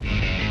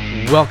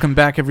Welcome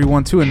back,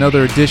 everyone, to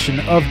another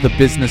edition of the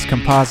Business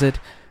Composite.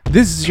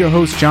 This is your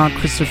host, John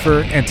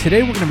Christopher, and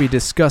today we're going to be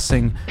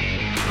discussing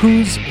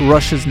who's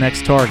Russia's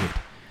next target,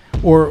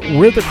 or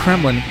where the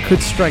Kremlin could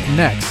strike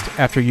next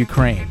after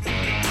Ukraine.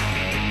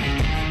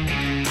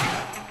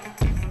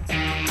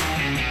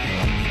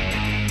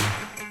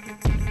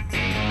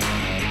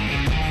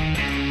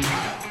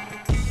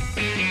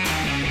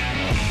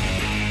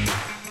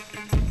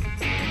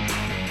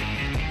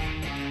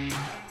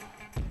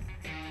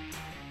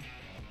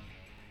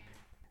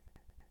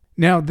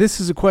 Now, this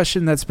is a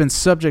question that's been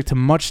subject to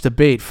much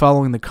debate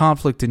following the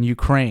conflict in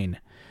Ukraine.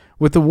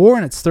 With the war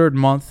in its third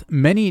month,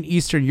 many in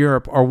Eastern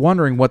Europe are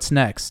wondering what's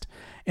next.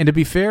 And to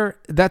be fair,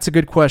 that's a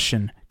good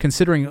question,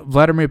 considering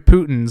Vladimir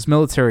Putin's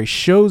military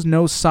shows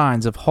no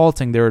signs of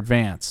halting their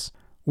advance.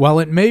 While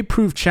it may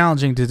prove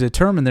challenging to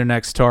determine their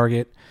next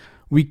target,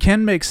 we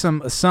can make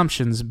some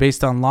assumptions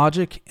based on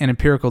logic and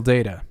empirical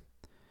data.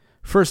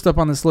 First up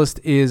on this list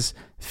is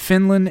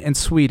Finland and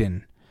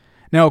Sweden.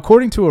 Now,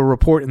 according to a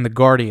report in The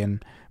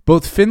Guardian,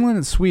 both Finland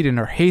and Sweden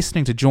are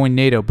hastening to join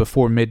NATO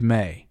before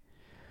mid-May.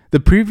 The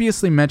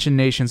previously mentioned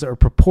nations are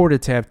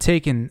purported to have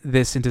taken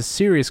this into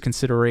serious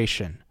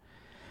consideration.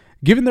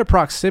 Given their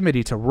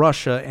proximity to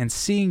Russia and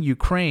seeing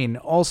Ukraine,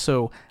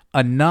 also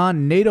a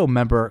non-NATO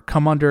member,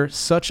 come under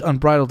such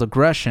unbridled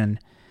aggression,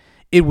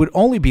 it would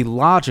only be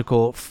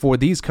logical for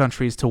these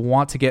countries to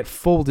want to get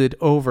folded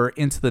over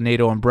into the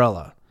NATO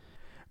umbrella.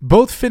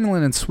 Both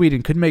Finland and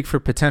Sweden could make for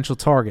potential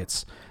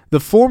targets, the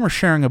former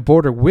sharing a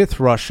border with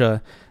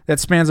Russia that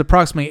spans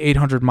approximately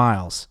 800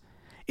 miles.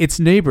 Its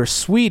neighbor,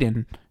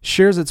 Sweden,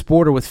 shares its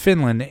border with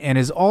Finland and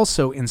is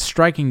also in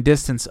striking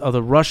distance of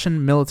the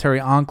Russian military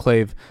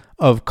enclave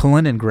of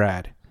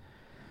Kaliningrad.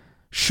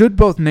 Should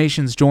both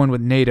nations join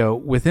with NATO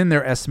within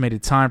their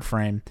estimated time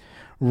frame,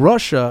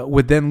 Russia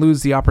would then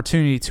lose the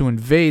opportunity to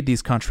invade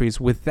these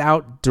countries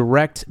without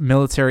direct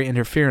military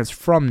interference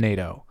from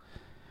NATO.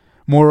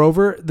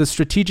 Moreover, the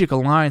strategic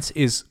alliance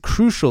is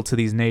crucial to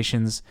these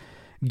nations,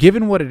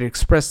 given what it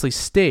expressly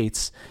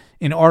states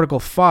in Article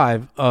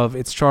 5 of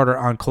its Charter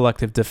on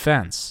Collective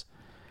Defense.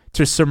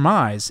 To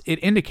surmise,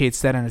 it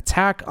indicates that an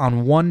attack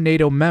on one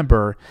NATO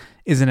member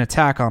is an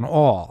attack on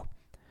all.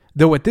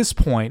 Though at this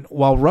point,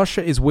 while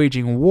Russia is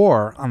waging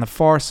war on the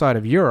far side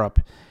of Europe,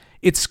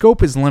 its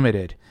scope is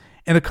limited,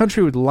 and the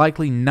country would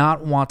likely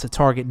not want to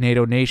target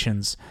NATO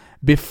nations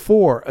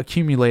before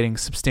accumulating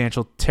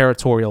substantial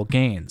territorial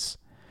gains.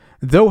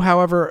 Though,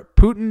 however,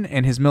 Putin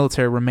and his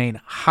military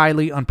remain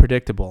highly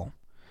unpredictable.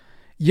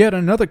 Yet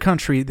another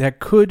country that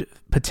could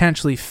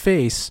potentially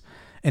face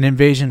an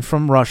invasion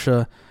from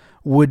Russia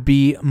would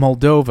be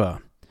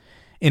Moldova.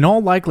 In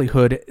all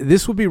likelihood,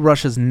 this would be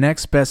Russia's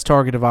next best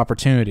target of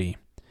opportunity.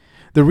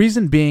 The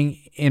reason being,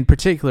 in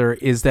particular,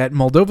 is that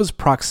Moldova's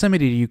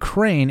proximity to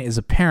Ukraine is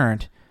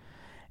apparent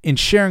in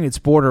sharing its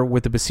border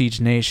with the besieged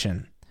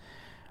nation.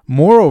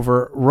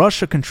 Moreover,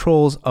 Russia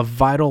controls a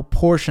vital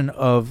portion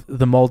of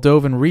the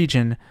Moldovan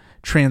region,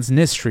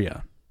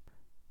 Transnistria.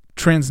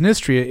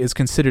 Transnistria is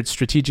considered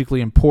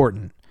strategically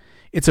important.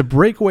 It's a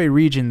breakaway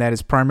region that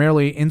is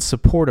primarily in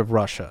support of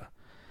Russia.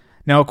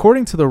 Now,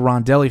 according to the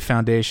Rondelli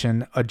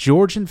Foundation, a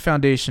Georgian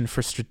foundation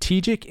for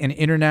strategic and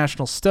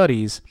international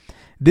studies,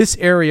 this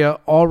area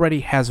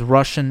already has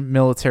Russian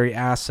military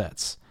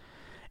assets.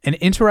 An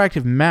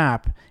interactive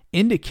map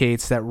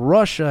indicates that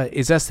Russia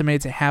is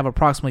estimated to have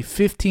approximately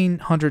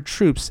 1,500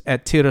 troops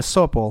at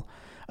Tiraspol,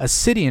 a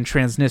city in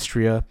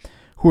Transnistria,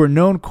 who are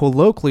known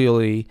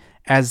colloquially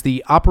as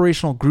the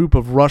Operational Group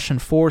of Russian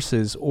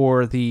Forces,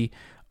 or the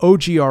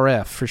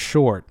OGRF for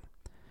short.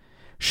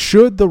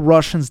 Should the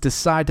Russians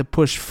decide to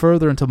push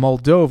further into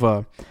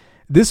Moldova,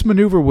 this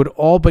maneuver would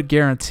all but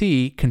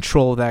guarantee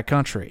control of that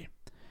country.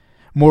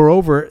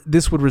 Moreover,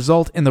 this would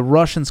result in the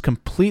Russians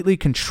completely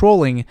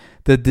controlling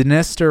the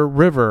Dniester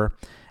River,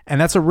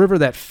 and that's a river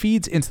that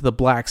feeds into the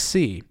Black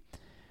Sea.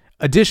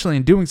 Additionally,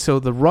 in doing so,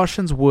 the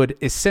Russians would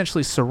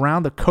essentially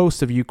surround the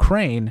coast of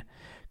Ukraine,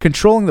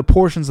 controlling the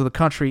portions of the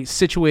country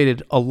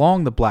situated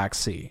along the Black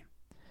Sea.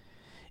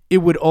 It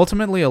would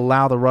ultimately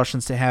allow the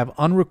Russians to have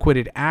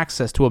unrequited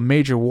access to a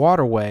major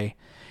waterway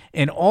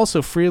and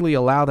also freely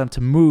allow them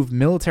to move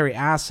military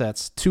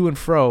assets to and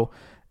fro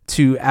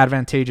to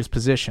advantageous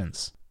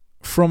positions.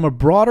 From a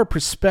broader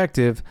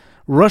perspective,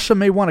 Russia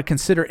may want to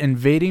consider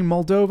invading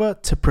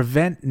Moldova to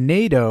prevent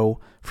NATO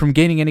from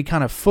gaining any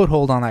kind of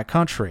foothold on that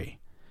country.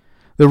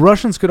 The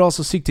Russians could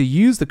also seek to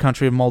use the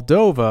country of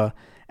Moldova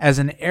as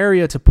an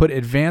area to put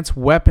advanced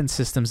weapon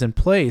systems in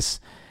place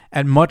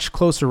at much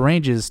closer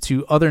ranges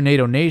to other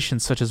NATO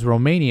nations such as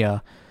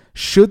Romania,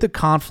 should the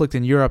conflict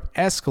in Europe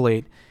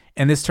escalate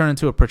and this turn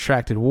into a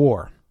protracted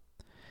war.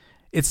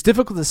 It's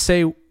difficult to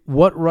say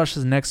what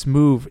Russia's next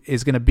move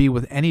is going to be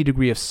with any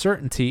degree of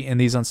certainty in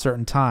these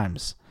uncertain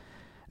times.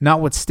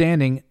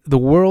 Notwithstanding, the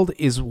world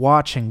is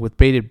watching with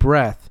bated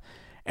breath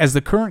as the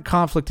current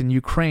conflict in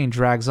Ukraine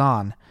drags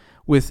on,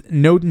 with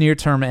no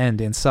near-term end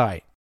in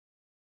sight.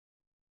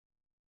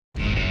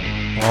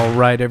 All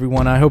right,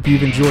 everyone, I hope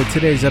you've enjoyed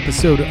today's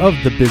episode of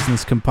The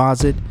Business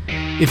Composite.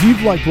 If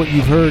you've liked what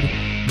you've heard,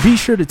 Be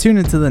sure to tune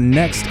into the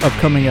next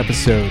upcoming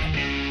episode.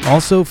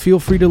 Also, feel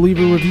free to leave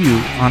a review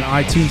on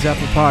iTunes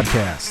Apple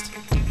Podcast.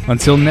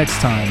 Until next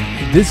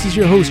time, this is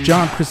your host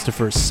John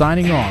Christopher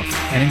signing off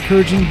and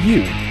encouraging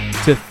you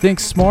to think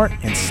smart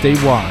and stay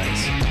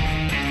wise.